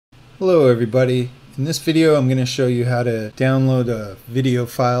Hello everybody. In this video I'm going to show you how to download a video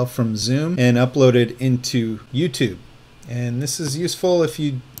file from Zoom and upload it into YouTube. And this is useful if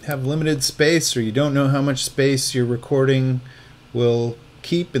you have limited space or you don't know how much space your recording will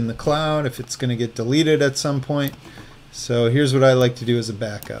keep in the cloud, if it's going to get deleted at some point. So here's what I like to do as a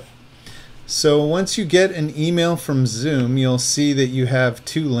backup. So once you get an email from Zoom, you'll see that you have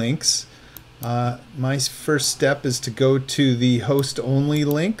two links. My first step is to go to the host only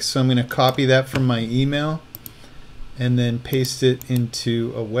link, so I'm going to copy that from my email and then paste it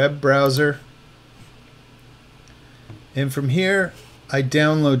into a web browser. And from here I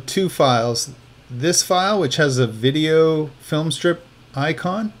download two files. This file, which has a video film strip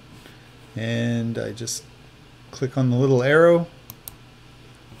icon, and I just click on the little arrow.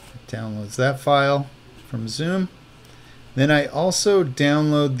 It downloads that file from Zoom. Then I also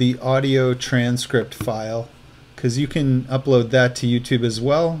download the audio transcript file, because you can upload that to YouTube as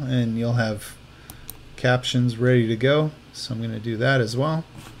well and you'll have captions ready to go. So I'm going to do that as well.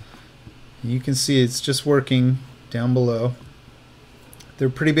 You can see it's just working down below. They're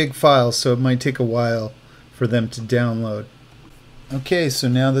pretty big files, so it might take a while for them to download. Okay, so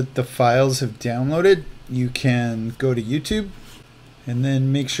now that the files have downloaded, you can go to YouTube and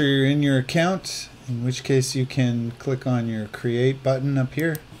then make sure you're in your account, in which case you can click on your create button up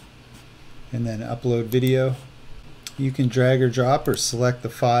here and then upload video. You can drag or drop or select the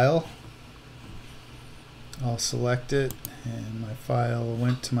file. I'll select it and my file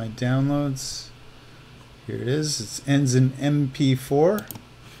went to my downloads. Here it is. It ends in MP4.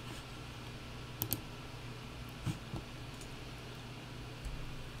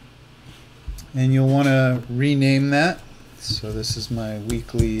 And you'll want to rename that. So this is my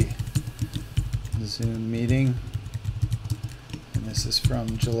weekly Zoom meeting, and this is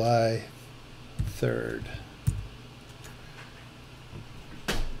from July 3rd.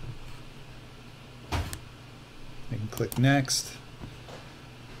 I can click next,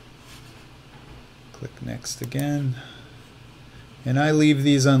 click next again, and I leave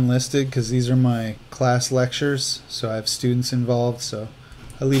these unlisted because these are my class lectures, so I have students involved, so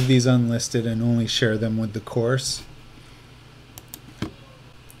I leave these unlisted and only share them with the course.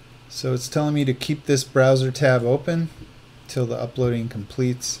 So it's telling me to keep this browser tab open till the uploading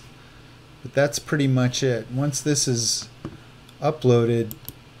completes. But that's pretty much it. Once this is uploaded,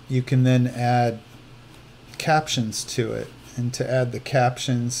 you can then add captions to it. And to add the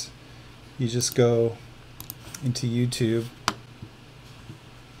captions, you just go into YouTube.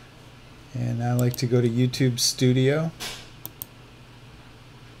 And I like to go to YouTube Studio.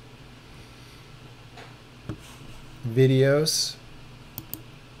 Videos.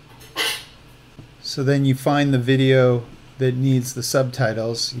 So then you find the video that needs the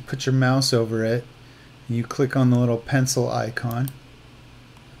subtitles, you put your mouse over it, and you click on the little pencil icon.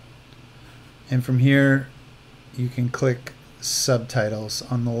 And from here you can click subtitles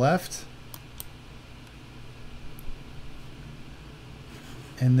on the left.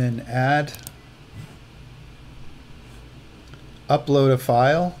 And then add, upload a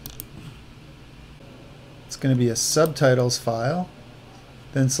file. It's going to be a subtitles file.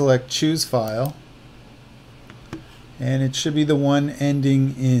 Then select choose file. And it should be the one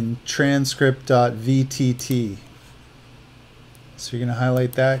ending in transcript.vtt. So you're going to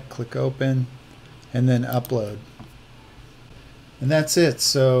highlight that, click open, and then upload. And that's it.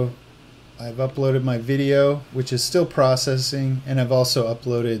 So I've uploaded my video, which is still processing, and I've also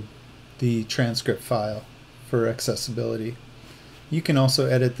uploaded the transcript file for accessibility. You can also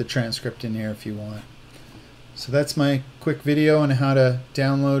edit the transcript in here if you want. So that's my quick video on how to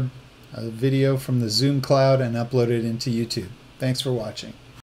download a video from the Zoom cloud and upload it into YouTube. Thanks for watching.